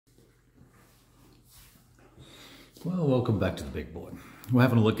Well, welcome back to the big board. We're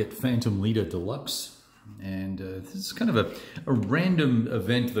having a look at Phantom Leader Deluxe, and this is kind of a random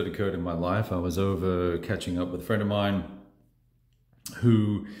event that occurred in my life. I was over catching up with a friend of mine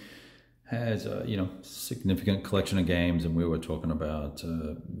who has a significant collection of games, and we were talking about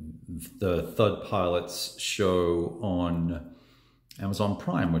the Thud Pilots show on Amazon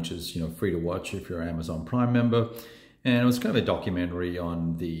Prime, which is free to watch if you're an Amazon Prime member. And it was kind of a documentary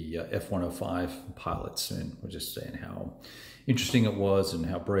on the F-105 pilots, and we're just saying how interesting it was and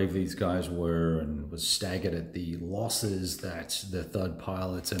how brave these guys were, and was staggered at the losses that the Thud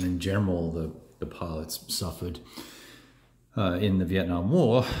pilots and in general the pilots suffered in the Vietnam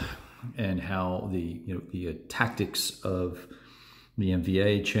War, and how the tactics of the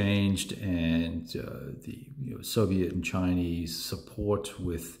MVA changed, and the Soviet and Chinese support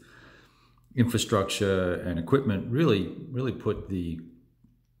with infrastructure and equipment really put the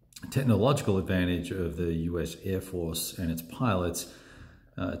technological advantage of the U.S. Air Force and its pilots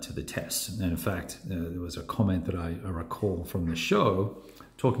to the test. And in fact, there was a comment that I recall from the show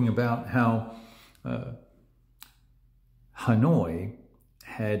talking about how Hanoi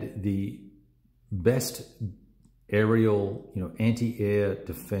had the best aerial, anti-air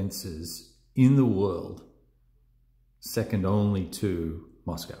defenses in the world, second only to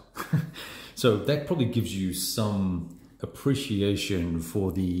Moscow. So that probably gives you some appreciation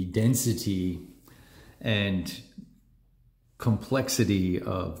for the density and complexity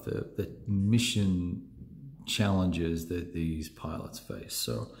of the mission challenges that these pilots face.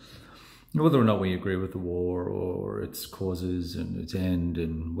 So whether or not we agree with the war or its causes and its end,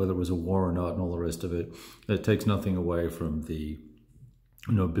 and whether it was a war or not and all the rest of it, it takes nothing away from the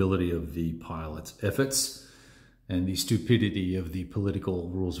nobility of the pilots' efforts and the stupidity of the political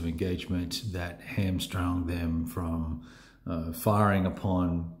rules of engagement that hamstrung them from firing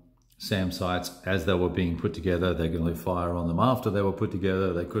upon SAM sites as they were being put together. They could only fire on them after they were put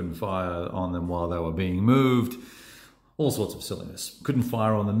together. They couldn't fire on them while they were being moved. All sorts of silliness. Couldn't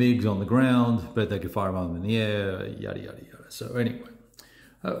fire on the MiGs on the ground, but they could fire on them in the air, yada, yada, yada. So anyway,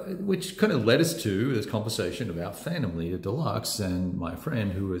 which kind of led us to this conversation about Phantom Leader Deluxe, and my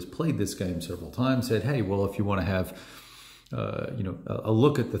friend who has played this game several times said, hey, well, if you want to have a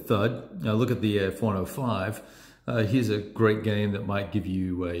look at the Thud, a look at the F-105, here's a great game that might give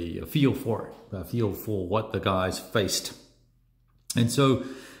you a feel for it, a feel for what the guys faced. And so,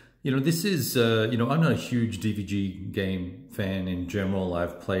 this is, I'm not a huge DVG game fan in general.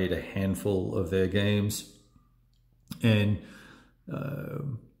 I've played a handful of their games, and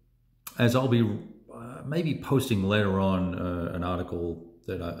as I'll be maybe posting later on an article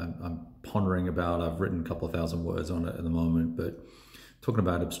that I'm pondering about. I've written a couple of thousand words on it at the moment, but talking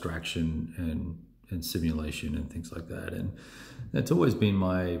about abstraction and simulation and things like that. And that's always been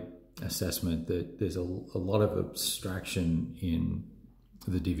my assessment, that there's a lot of abstraction in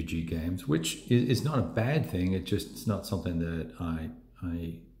the DVG games, which is not a bad thing. It's not something that I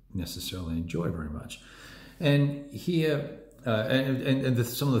necessarily enjoy very much. And here,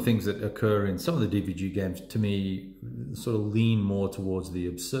 some of the things that occur in some of the DVG games, to me, sort of lean more towards the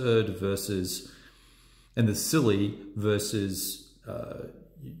absurd and the silly versus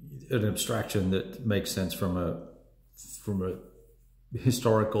an abstraction that makes sense from a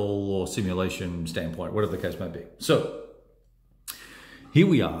historical or simulation standpoint, whatever the case may be. So here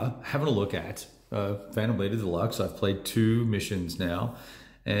we are having a look at Phantom Leader Deluxe. I've played 2 missions now,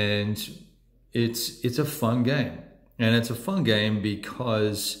 and it's a fun game. And it's a fun game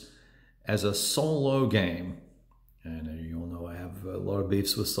because as a solo game, and you all know I have a lot of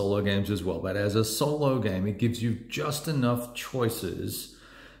beefs with solo games as well, but as a solo game, it gives you just enough choices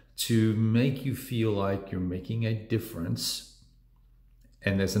to make you feel like you're making a difference.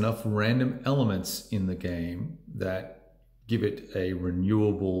 And there's enough random elements in the game that give it a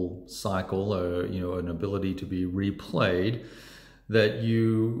renewable cycle, or an ability to be replayed, that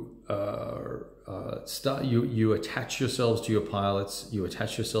you you attach yourselves to your pilots, you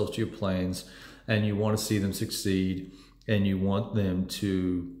attach yourselves to your planes, and you want to see them succeed, and you want them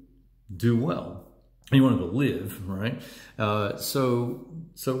to do well, and you want them to live, right? So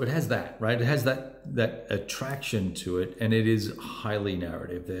it has that, right? It has that attraction to it, and it is highly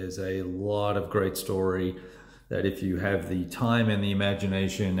narrative. There's a lot of great story that, if you have the time and the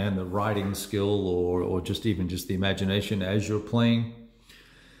imagination and the writing skill, or just the imagination as you're playing.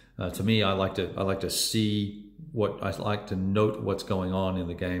 To me, I like to see I like to note what's going on in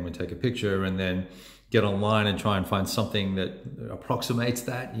the game and take a picture, and then get online and try and find something that approximates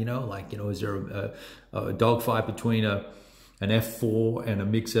that. Is there a dogfight between an F4 and a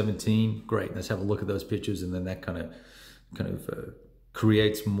MiG-17? Great, let's have a look at those pictures, and then that kind of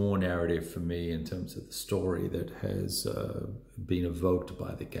creates more narrative for me in terms of the story that has been evoked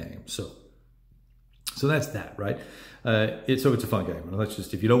by the game. So that's that, right? It's a fun game. And let's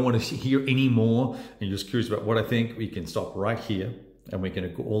just, if you don't want to hear any more and you're just curious about what I think, we can stop right here and we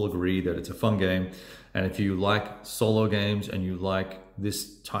can all agree that it's a fun game. And if you like solo games and you like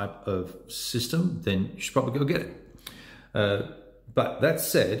this type of system, then you should probably go get it. But that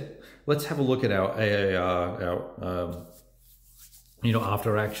said, let's have a look at our AAR, our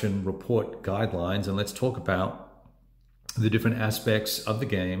after action report guidelines, and let's talk about the different aspects of the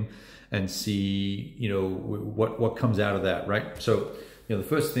game and see, what comes out of that, right? So, the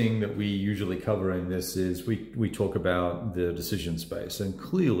first thing that we usually cover in this is we talk about the decision space, and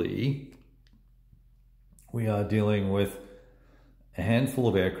clearly we are dealing with a handful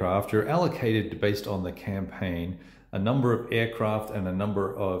of aircraft. You're allocated based on the campaign, a number of aircraft and a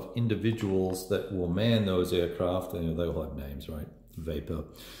number of individuals that will man those aircraft, and they all have names, right? Vapor.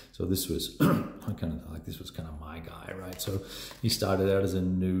 So this was this was kind of my guy, right? So he started out as a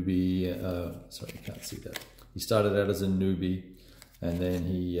newbie. Sorry, you can't see that. He started out as a newbie, and then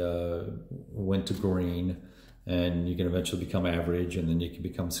he went to green, and you can eventually become average, and then you can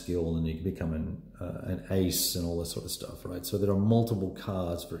become skilled, and you can become an ace and all this sort of stuff, right? So there are multiple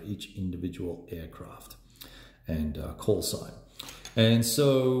cards for each individual aircraft and call sign. And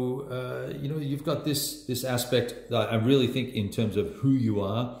so, you've got this aspect that I really think in terms of who you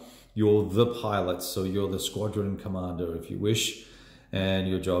are. You're the pilot, so you're the squadron commander, if you wish, and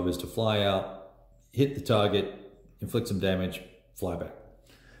your job is to fly out, hit the target, inflict some damage, fly back.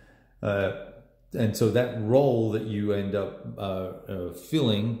 And so that role that you end up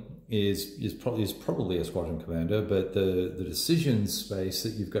filling is probably a squadron commander, but the decision space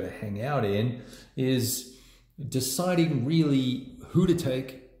that you've got to hang out in is deciding really who to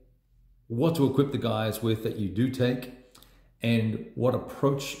take, what to equip the guys with that you do take, and what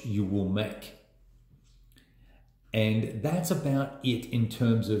approach you will make. And that's about it in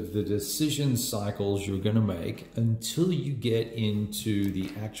terms of the decision cycles you're going to make until you get into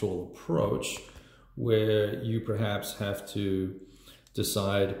the actual approach, where you perhaps have to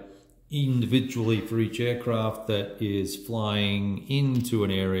decide individually for each aircraft that is flying into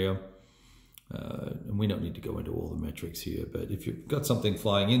an area. And we don't need to go into all the metrics here, but if you've got something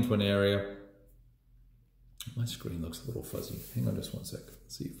flying into an area, my screen looks a little fuzzy. Hang on just one sec.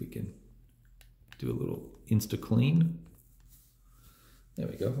 Let's see if we can do a little insta clean. There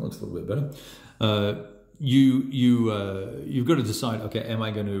we go. Looks a little bit better. You've got to decide, okay, am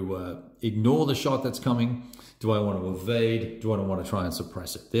I going to ignore the shot that's coming? Do I want to evade? Do I want to try and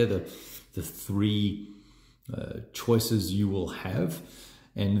suppress it? They're the three choices you will have.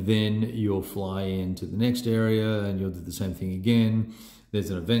 And then you'll fly into the next area and you'll do the same thing again. There's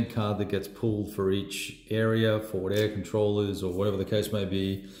an event card that gets pulled for each area, forward air controllers or whatever the case may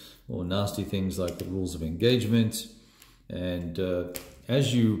be, or nasty things like the rules of engagement. And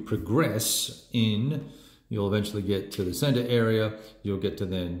as you progress in, you'll eventually get to the center area. You'll get to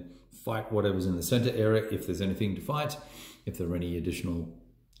then fight whatever's in the center area, if there's anything to fight, if there are any additional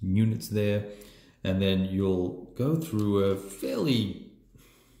units there. And then you'll go through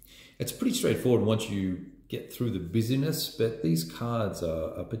it's pretty straightforward once you get through the busyness, but these cards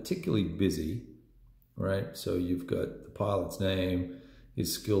are particularly busy, right? So you've got the pilot's name,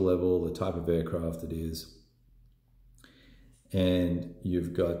 his skill level, the type of aircraft it is, and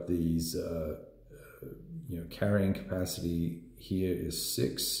you've got these, carrying capacity here is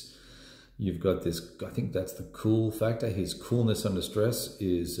 6. You've got this, I think that's the cool factor. His coolness under stress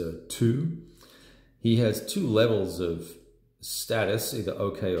is 2. He has 2 levels of status, either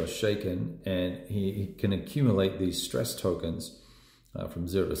okay or shaken, and he can accumulate these stress tokens from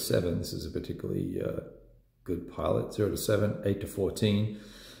 0 to 7. This is a particularly good pilot. 0 to 7, 8 to 14.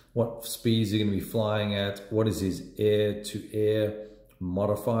 What speed is he going to be flying at? What is his air to air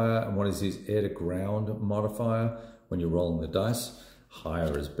modifier, and what is his air to ground modifier when you're rolling the dice?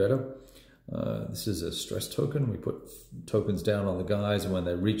 Higher is better. This is a stress token. We put tokens down on the guys, and when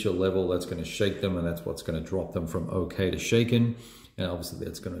they reach a level, that's going to shake them, and that's what's going to drop them from okay to shaken. And obviously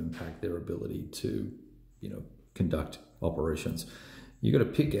that's going to impact their ability to, conduct operations. You got to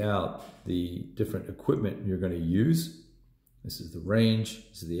pick out the different equipment you're going to use. This is the range.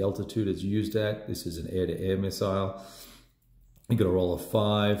 This is the altitude it's used at. This is an air-to-air missile. You got to roll a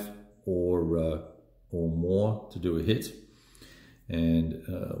 5 or more to do a hit. And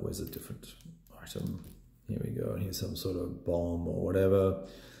where's a different item? Here we go. Here's some sort of bomb or whatever,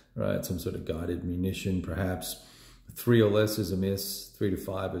 right? Some sort of guided munition, perhaps. 3 or less is a miss. 3 to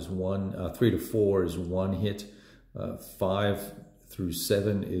 5 is 1. 3 to 4 is 1 hit. 5 through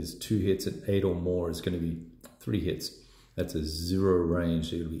 7 is 2 hits, and 8 or more is going to be 3 hits. That's a 0 range,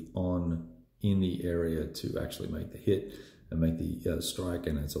 so you'll be on in the area to actually make the hit and make the strike,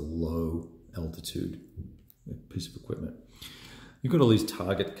 and it's a low altitude piece of equipment. You've got all these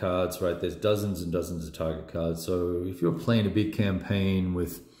target cards, right? There's dozens and dozens of target cards. So if you're playing a big campaign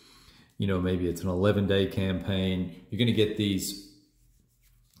with, you know, maybe it's an 11-day campaign, you're going to get these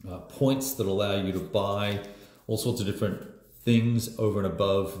points that allow you to buy all sorts of different things over and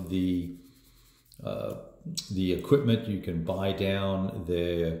above the equipment. You can buy down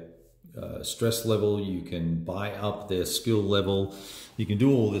their stress level, you can buy up their skill level, you can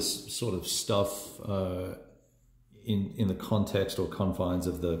do all this sort of stuff in the context or confines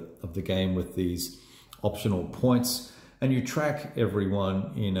of the game with these optional points, and you track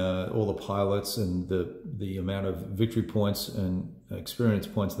everyone in all the pilots and the amount of victory points and experience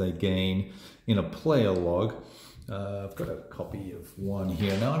points they gain in a player log. I've got a copy of one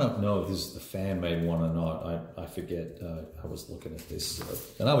here. Now, I don't know if this is the fan-made one or not. I forget. I was looking at this,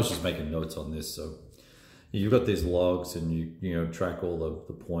 and I was just making notes on this. So you've got these logs, and you know, track all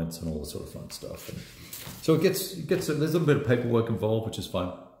the points and all the sort of fun stuff. And so it gets there's a little bit of paperwork involved, which is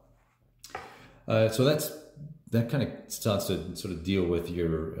fun. So that kind of starts to sort of deal with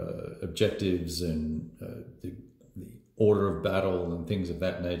your objectives and the order of battle and things of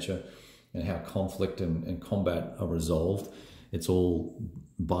that nature, and how conflict and combat are resolved. It's all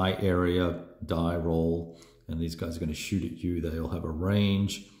by area, die roll, and these guys are going to shoot at you. They all have a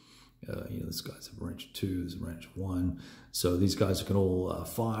range. You know, this guy's a range 2, this is a range 1. So these guys can all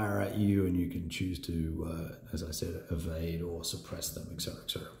fire at you, and you can choose to, as I said, evade or suppress them, etc.,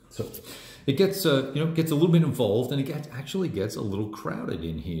 etc. So it gets, you know, gets a little bit involved, and it actually gets a little crowded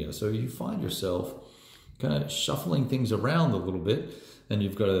in here. So you find yourself kind of shuffling things around a little bit, and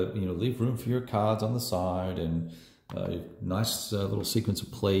you've got to, you know, leave room for your cards on the side, and nice little sequence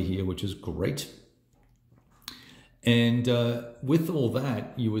of play here, which is great. And with all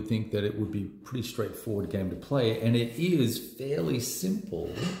that, you would think that it would be a pretty straightforward game to play, and it is fairly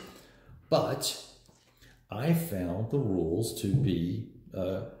simple, but I found the rules to be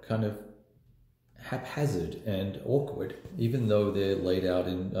kind of haphazard and awkward, even though they're laid out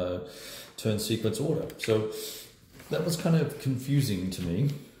in turn sequence order. So that was kind of confusing to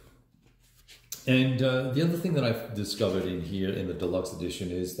me. And the other thing that I've discovered in here in the deluxe edition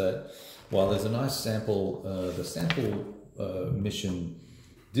is that while there's a nice sample, the sample mission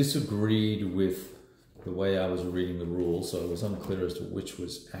disagreed with the way I was reading the rules, so it was unclear as to which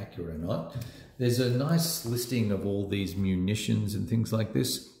was accurate or not. There's a nice listing of all these munitions and things like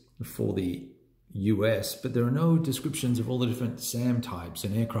this for the US, but there are no descriptions of all the different SAM types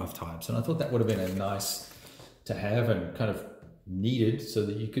and aircraft types, and I thought that would have been a nice to have and kind of needed so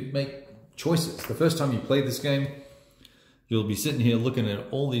that you could make choices. The first time you play this game, you'll be sitting here looking at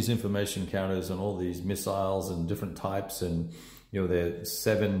all these information counters and all these missiles and different types, and you know, they're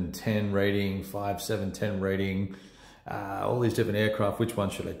 7, 10 rating, 5, 7, 10 rating, all these different aircraft. Which one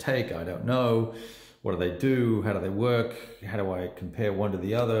should I take? I don't know. What do they do? How do they work? How do I compare one to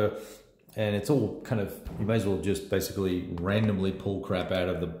the other? And it's all kind of, you may as well just basically randomly pull crap out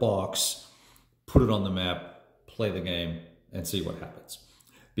of the box, put it on the map, play the game, and see what happens.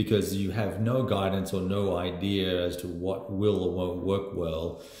 Because you have no guidance or no idea as to what will or won't work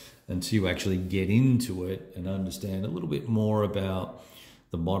well until you actually get into it and understand a little bit more about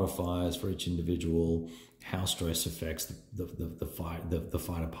the modifiers for each individual, how stress affects the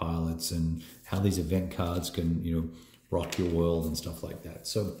fighter pilots, and how these event cards can, you know, rock your world and stuff like that.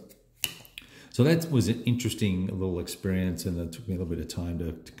 So that was an interesting little experience, and it took me a little bit of time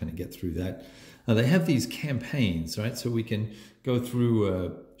to kind of get through that. They have these campaigns, right? So we can go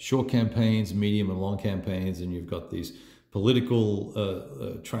through short campaigns, medium and long campaigns, and you've got these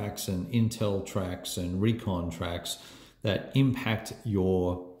political tracks and intel tracks and recon tracks that impact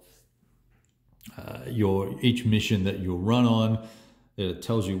your each mission that you'll run on. It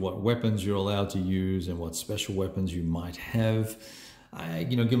tells you what weapons you're allowed to use and what special weapons you might have.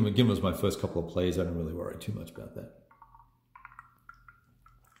 You know, given it was my first couple of plays, I didn't really worry too much about that.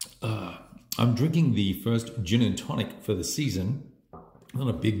 I'm drinking the first gin and tonic for the season. I'm not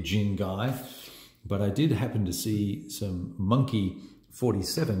a big gin guy, but I did happen to see some Monkey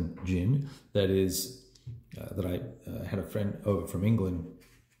 47 gin that is that I had a friend over from England,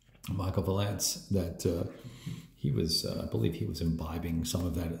 Michael Valance, that he was, I believe he was imbibing some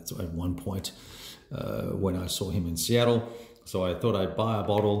of that at one point when I saw him in Seattle. So I thought I'd buy a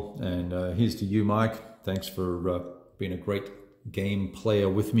bottle, and here's to you, Mike. Thanks for being a great game player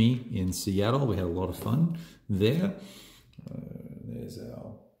with me in Seattle. We had a lot of fun there. There's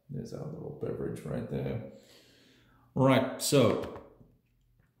our little beverage right there. All right, so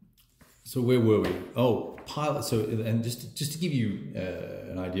So where were we? Oh, pilot. So, and just to give you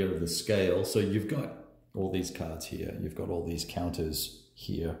an idea of the scale. So you've got all these cards here. You've got all these counters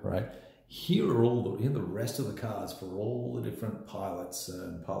here, right? Here are here are the rest of the cards for all the different pilots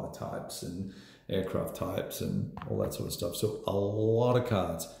and pilot types and aircraft types and all that sort of stuff. So a lot of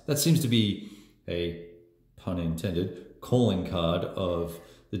cards. That seems to be a, pun intended, calling card of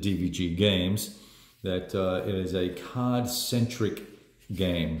the DVG games, that it is a card-centric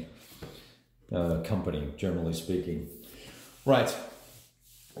game company, generally speaking. Right.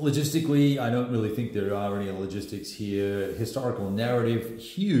 Logistically, I don't really think there are any logistics here. Historical narrative,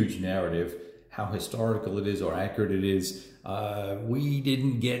 huge narrative, how historical it is or accurate it is. We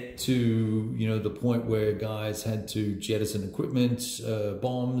didn't get to, the point where guys had to jettison equipment,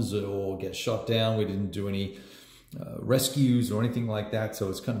 bombs, or get shot down. We didn't do any rescues or anything like that, so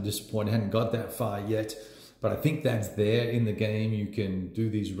it's kind of disappointing. I hadn't got that far yet. But I think that's there in the game. You can do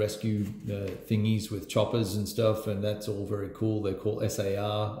these rescue thingies with choppers and stuff, and that's all very cool. They're called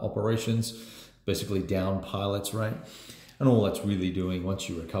SAR operations, basically down pilots, right? And all that's really doing once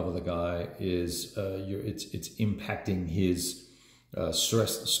you recover the guy is it's impacting his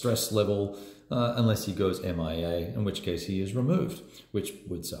stress level unless he goes MIA, in which case he is removed, which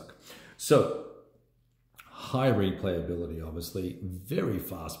would suck. So high replayability, obviously, very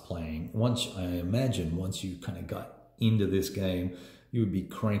fast playing. I imagine once you kind of got into this game, you would be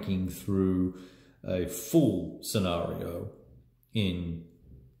cranking through a full scenario in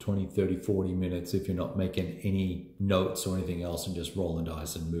 20, 30, 40 minutes if you're not making any notes or anything else and just rolling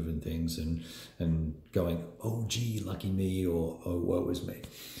dice and moving things and going, oh, gee, lucky me, or oh, woe is me.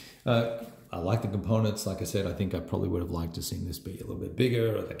 I like the components. Like I said, I think I probably would have liked to seen this be a little bit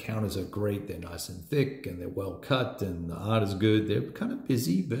bigger. The counters are great. They're nice and thick and they're well cut and the art is good. They're kind of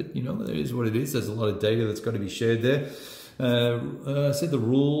busy, but it is what it is. There's a lot of data that's got to be shared there. I said the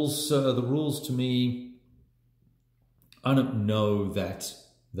rules to me, I don't know that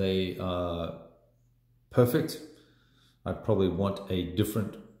they are perfect. I probably want a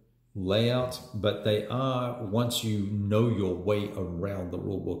different layout, but they are, once you know your way around the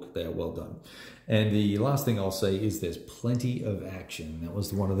rule book, they are well done. And the last thing I'll say is there's plenty of action. That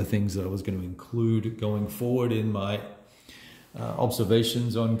was one of the things that I was going to include going forward in my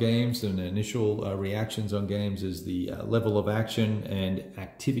observations on games and initial reactions on games, is the level of action and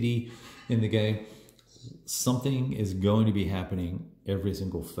activity in the game. Something is going to be happening every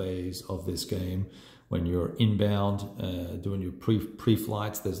single phase of this game. When you're inbound, doing your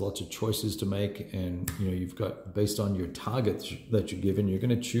pre-flights, there's lots of choices to make, and you've got, based on your targets that you're given, you're going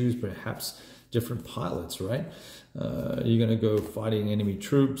to choose perhaps different pilots, right? You're going to go fighting enemy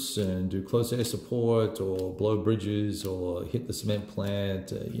troops and do close air support, or blow bridges, or hit the cement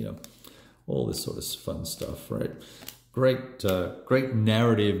plant, all this sort of fun stuff, right? Great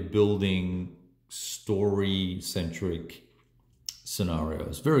narrative building, story-centric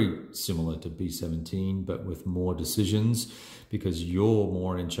scenarios, very similar to B-17, but with more decisions, because you're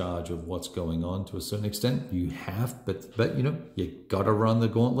more in charge of what's going on to a certain extent. You have, but you gotta run the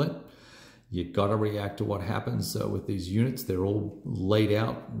gauntlet. You gotta react to what happens with these units. They're all laid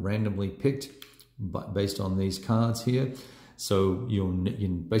out, randomly picked, but based on these cards here. So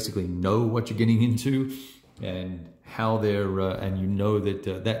you basically know what you're getting into and how they're, and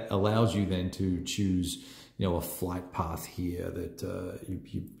that that allows you then to choose a flight path here, that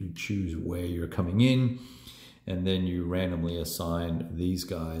you choose where you're coming in, and then you randomly assign these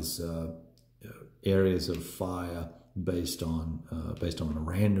guys areas of fire based on a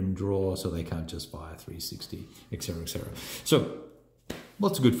random draw, so they can't just fire 360, etc., etc. So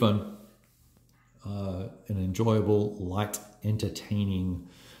lots of good fun, an enjoyable, light, entertaining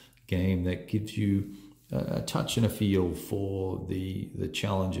game that gives you a touch and a feel for the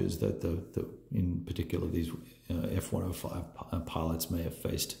challenges that in particular these F-105 pilots may have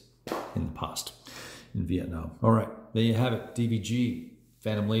faced in the past in Vietnam. All right, there you have it. DVG,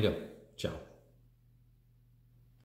 Phantom Leader. Ciao.